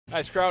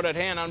Nice crowd at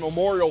hand on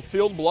Memorial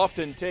Field.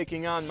 Bluffton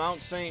taking on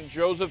Mount St.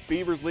 Joseph.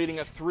 Beavers leading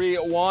a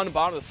 3-1.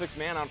 Bottom of the sixth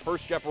man on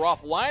first. Jeff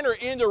Roth liner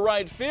into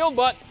right field,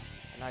 but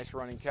a nice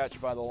running catch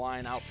by the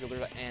line outfielder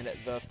to end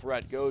the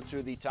threat. Go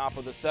to the top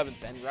of the seventh.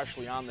 Ben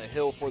Reschley on the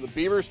hill for the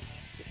Beavers.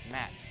 With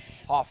Matt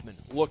Hoffman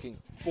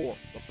looking for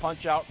the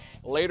punch out.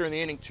 Later in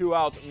the inning, 2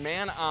 outs,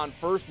 man on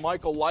first.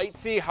 Michael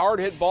Lightsey, hard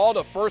hit ball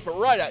to first, but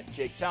right at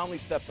Jake Townley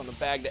steps on the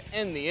bag to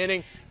end the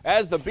inning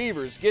as the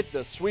Beavers get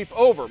the sweep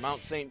over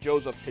Mount St.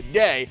 Joseph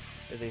today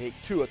as they take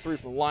 2 of 3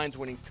 from the lines,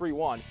 winning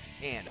 3-1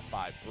 and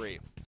 5-3.